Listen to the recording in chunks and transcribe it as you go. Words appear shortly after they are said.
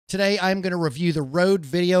Today, I'm going to review the Rode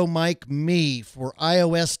VideoMic Me for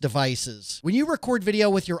iOS devices. When you record video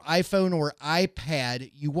with your iPhone or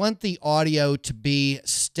iPad, you want the audio to be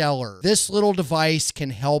stellar. This little device can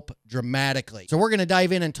help dramatically. So we're going to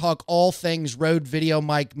dive in and talk all things Rode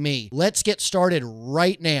VideoMic Me. Let's get started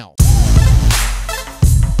right now.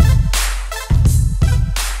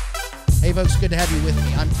 Hey folks, good to have you with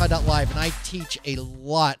me. I'm Todd.LIVE and I teach a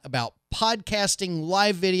lot about podcasting,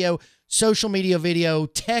 live video, social media video,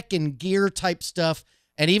 tech and gear type stuff,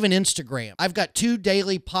 and even Instagram. I've got 2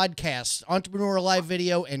 daily podcasts, Entrepreneur Live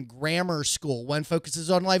Video and Grammar School. One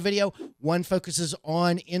focuses on live video, one focuses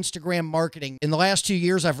on Instagram marketing. In the last 2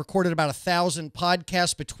 years, I've recorded about 1,000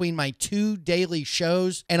 podcasts between my 2 daily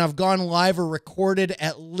shows, and I've gone live or recorded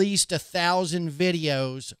at least 1,000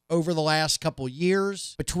 videos over the last couple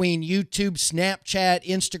years between YouTube, Snapchat,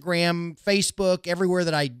 Instagram, Facebook, everywhere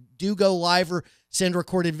that I do go live or send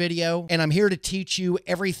recorded video, and I'm here to teach you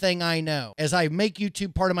everything I know. As I make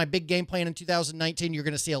YouTube part of my big game plan in 2019, you're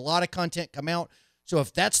going to see a lot of content come out. So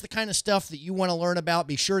if that's the kind of stuff that you want to learn about,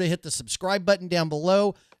 be sure to hit the subscribe button down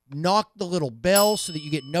below. Knock the little bell so that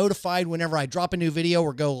you get notified whenever I drop a new video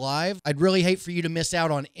or go live. I'd really hate for you to miss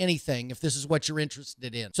out on anything if this is what you're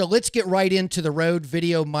interested in. So let's get right into the Rode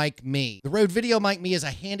VideoMic Me. The Rode VideoMic Me is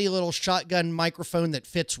a handy little shotgun microphone that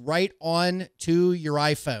fits right on to your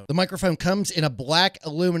iPhone. The microphone comes in a black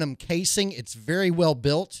aluminum casing. It's very well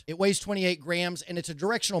built. It weighs 28 grams and it's a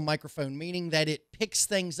directional microphone, meaning that it picks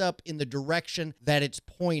things up in the direction that it's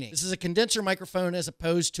pointing. This is a condenser microphone as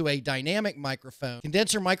opposed to a dynamic microphone.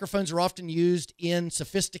 Condenser microphones are often used in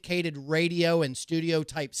sophisticated radio and studio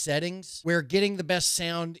type settings where getting the best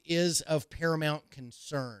sound is of paramount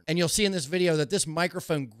concern. And you'll see in this video that this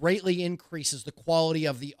microphone greatly increases the quality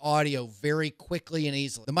of the audio very quickly and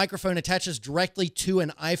easily. The microphone attaches directly to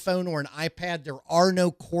an iPhone or an iPad. There are no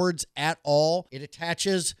cords at all. It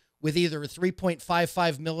attaches with either a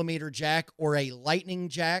 3.55 millimeter jack or a lightning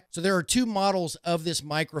jack. So there are 2 models of this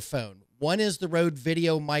microphone. One is the Rode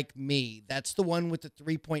VideoMic Me. That's the one with the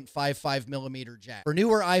 3.55 millimeter jack. For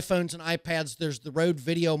newer iPhones and iPads, there's the Rode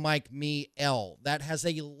VideoMic Me L. That has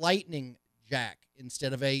a lightning jack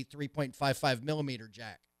instead of a 3.55 millimeter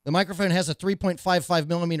jack. The microphone has a 3.55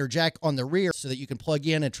 millimeter jack on the rear so that you can plug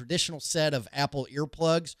in a traditional set of Apple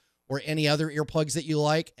earplugs or any other earplugs that you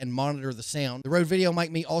like and monitor the sound. The Rode VideoMic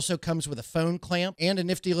Me also comes with a phone clamp and a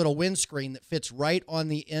nifty little windscreen that fits right on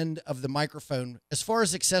the end of the microphone. As far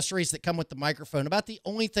as accessories that come with the microphone, about the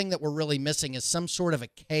only thing that we're really missing is some sort of a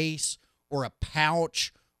case or a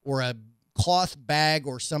pouch or a cloth bag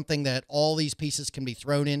or something that all these pieces can be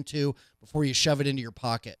thrown into before you shove it into your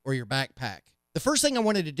pocket or your backpack. The first thing I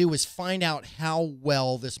wanted to do was find out how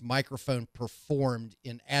well this microphone performed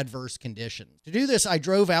in adverse conditions. To do this, I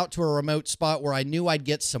drove out to a remote spot where I knew I'd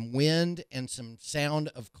get some wind and some sound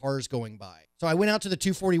of cars going by. So I went out to the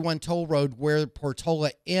 241 toll road where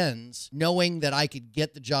Portola ends, knowing that I could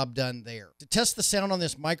get the job done there. To test the sound on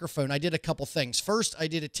this microphone, I did a couple things. First, I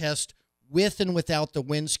did a test with and without the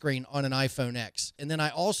windscreen on an iPhone X. And then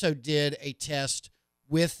I also did a test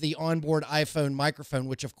with the onboard iPhone microphone,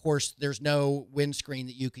 which of course there's no windscreen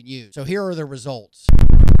that you can use. So here are the results.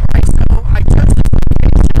 Alright, so I chose this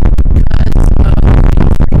location because of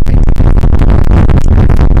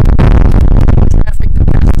the traffic that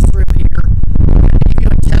passes through here. I'm going to give you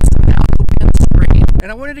a test without the windscreen.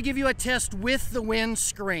 And I wanted to give you a test with the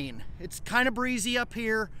windscreen. It's kind of breezy up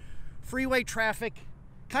here. Freeway traffic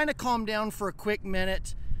kind of calmed down for a quick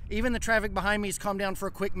minute. Even the traffic behind me has calmed down for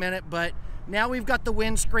a quick minute, but now we've got the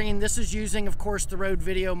windscreen. This is using, of course, the Rode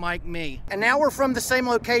VideoMic Me. And now we're from the same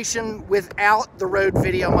location without the Rode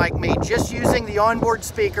VideoMic Me, just using the onboard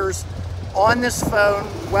speakers on this phone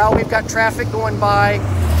while we've got traffic going by,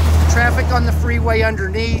 traffic on the freeway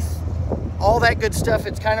underneath, all that good stuff.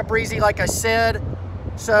 It's kind of breezy, like I said.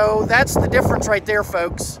 So that's the difference right there,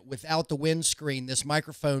 folks. Without the windscreen, this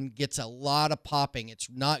microphone gets a lot of popping. It's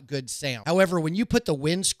not good sound. However, when you put the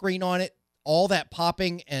windscreen on it, all that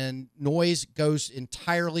popping and noise goes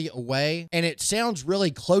entirely away, and it sounds really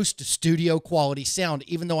close to studio quality sound,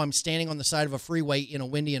 even though I'm standing on the side of a freeway in a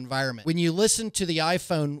windy environment. When you listen to the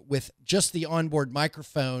iPhone with just the onboard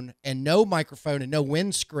microphone and no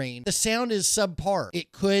windscreen, the sound is subpar.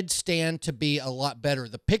 It could stand to be a lot better.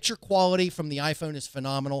 The picture quality from the iPhone is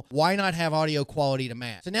phenomenal. Why not have audio quality to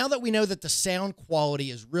match? So now that we know that the sound quality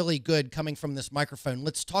is really good coming from this microphone,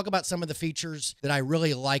 let's talk about some of the features that I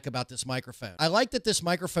really like about this microphone. I like that this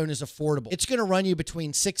microphone is affordable. It's going to run you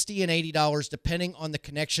between $60 and $80 depending on the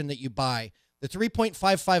connection that you buy. The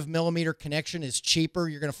 3.55 millimeter connection is cheaper.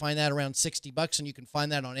 You're going to find that around 60 bucks, and you can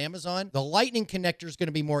find that on Amazon. The lightning connector is going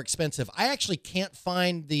to be more expensive. I actually can't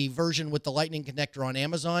find the version with the lightning connector on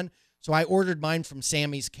Amazon, so I ordered mine from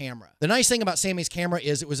Sammy's Camera. The nice thing about Sammy's Camera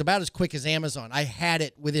is it was about as quick as Amazon. I had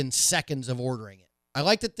it within seconds of ordering it. I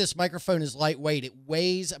like that this microphone is lightweight. It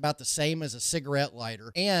weighs about the same as a cigarette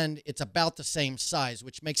lighter, and it's about the same size,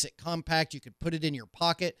 which makes it compact. You could put it in your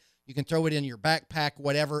pocket. You can throw it in your backpack,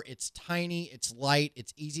 whatever. It's tiny, it's light,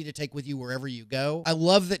 it's easy to take with you wherever you go. I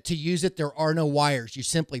love that to use it, there are no wires. You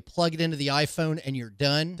simply plug it into the iPhone and you're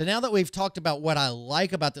done. So now that we've talked about what I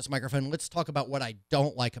like about this microphone, let's talk about what I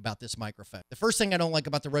don't like about this microphone. The first thing I don't like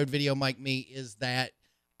about the Rode VideoMic Me is that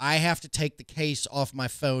I have to take the case off my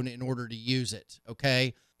phone in order to use it,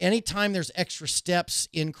 okay? Anytime there's extra steps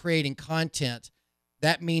in creating content,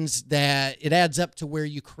 that means that it adds up to where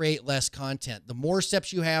you create less content. The more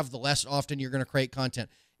steps you have, the less often you're going to create content.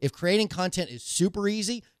 If creating content is super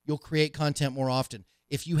easy, you'll create content more often.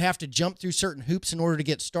 If you have to jump through certain hoops in order to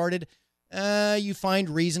get started, you find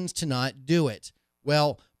reasons to not do it.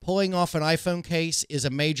 Well, pulling off an iPhone case is a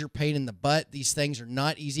major pain in the butt. These things are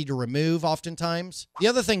not easy to remove oftentimes. The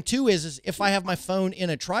other thing too is if I have my phone in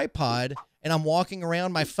a tripod and I'm walking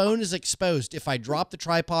around, my phone is exposed. If I drop the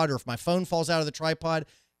tripod or if my phone falls out of the tripod,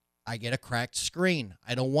 I get a cracked screen.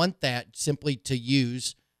 I don't want that simply to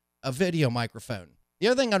use a video microphone. The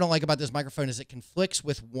other thing I don't like about this microphone is it conflicts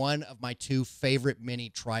with one of my two favorite mini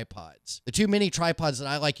tripods. The two mini tripods that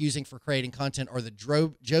I like using for creating content are the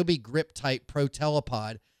Joby Grip Type Pro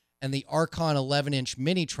Telepod and the Archon 11-inch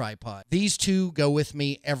mini tripod. These two go with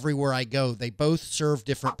me everywhere I go. They both serve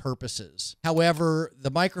different purposes. However,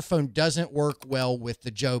 the microphone doesn't work well with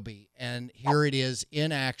the Joby, and here it is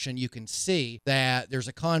in action. You can see that there's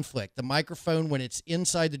a conflict. The microphone, when it's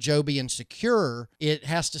inside the Joby and secure, it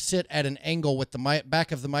has to sit at an angle with the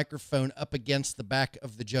back of the microphone up against the back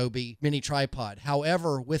of the Joby mini tripod.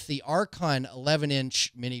 However, with the Archon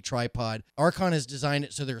 11-inch mini tripod, Archon has designed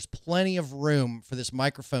it so there's plenty of room for this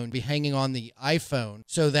microphone be hanging on the iPhone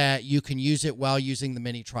so that you can use it while using the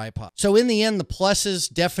mini tripod. So in the end, the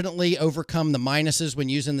pluses definitely overcome the minuses when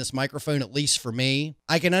using this microphone, at least for me.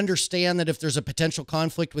 I can understand that if there's a potential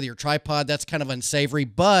conflict with your tripod, that's kind of unsavory,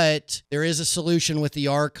 but there is a solution with the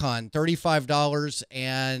Archon. $35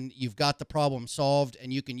 and you've got the problem solved,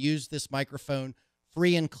 and you can use this microphone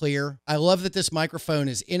free and clear. I love that this microphone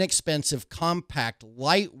is inexpensive, compact,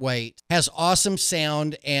 lightweight, has awesome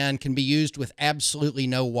sound, and can be used with absolutely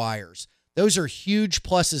no wires. Those are huge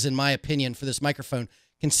pluses, in my opinion, for this microphone,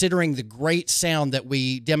 considering the great sound that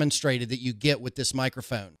we demonstrated that you get with this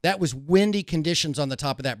microphone. That was windy conditions on the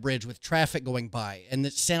top of that bridge with traffic going by, and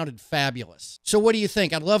it sounded fabulous. So what do you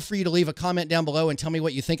think? I'd love for you to leave a comment down below and tell me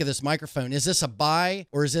what you think of this microphone. Is this a buy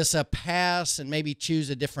or is this a pass, and maybe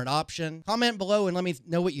choose a different option? Comment below and let me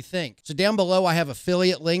know what you think. So down below, I have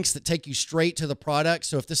affiliate links that take you straight to the product.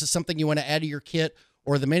 So if this is something you want to add to your kit,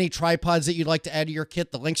 or the mini tripods that you'd like to add to your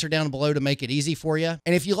kit, the links are down below to make it easy for you.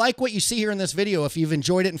 And if you like what you see here in this video, if you've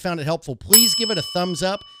enjoyed it and found it helpful, please give it a thumbs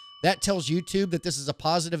up. That tells YouTube that this is a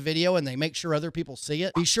positive video and they make sure other people see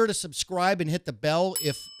it. Be sure to subscribe and hit the bell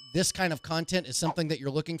if this kind of content is something that you're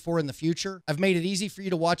looking for in the future. I've made it easy for you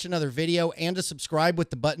to watch another video and to subscribe with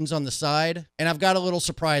the buttons on the side. And I've got a little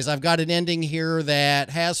surprise. I've got an ending here that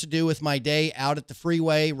has to do with my day out at the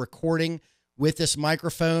freeway recording with this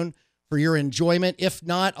microphone for your enjoyment. If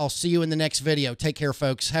not, I'll see you in the next video. Take care,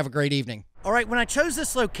 folks. Have a great evening. All right, when I chose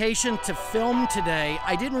this location to film today,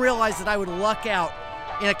 I didn't realize that I would luck out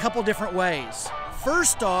in a couple different ways.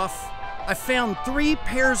 First off, I found 3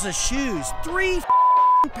 pairs of shoes. 3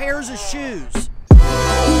 pairs of shoes.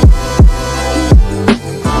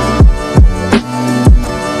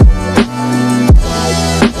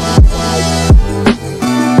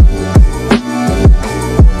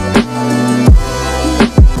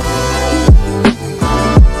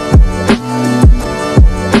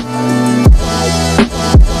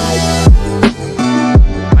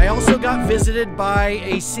 Visited by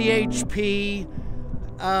a CHP,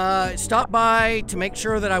 stopped by to make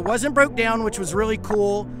sure that I wasn't broke down, which was really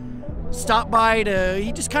cool. Stopped by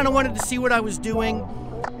he just kind of wanted to see what I was doing,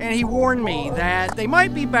 and he warned me that they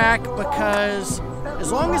might be back because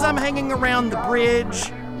as long as I'm hanging around the bridge,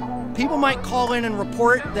 people might call in and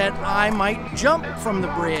report that I might jump from the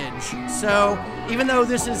bridge. So even though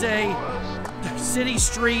this is a city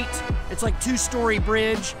street, it's like 2-story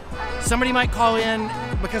bridge, somebody might call in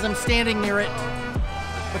because I'm standing near it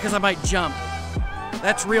because I might jump.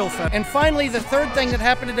 That's real fun. And finally, the third thing that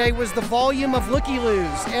happened today was the volume of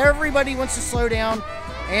looky-loos. Everybody wants to slow down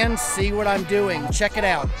and see what I'm doing. Check it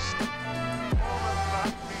out.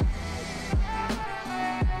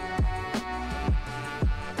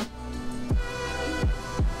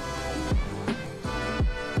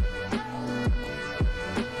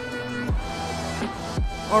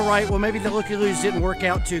 all right, well, maybe the looky-loos didn't work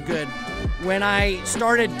out too good. When I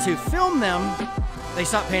started to film them, they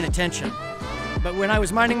stopped paying attention. But when I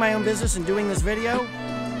was minding my own business and doing this video,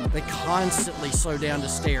 they constantly slow down to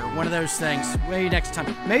stare. One of those things. Maybe next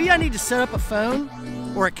time. Maybe I need to set up a phone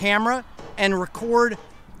or a camera and record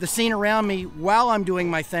the scene around me while I'm doing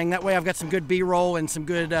my thing. That way I've got some good B-roll and some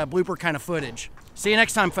good blooper kind of footage. See you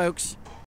next time, folks.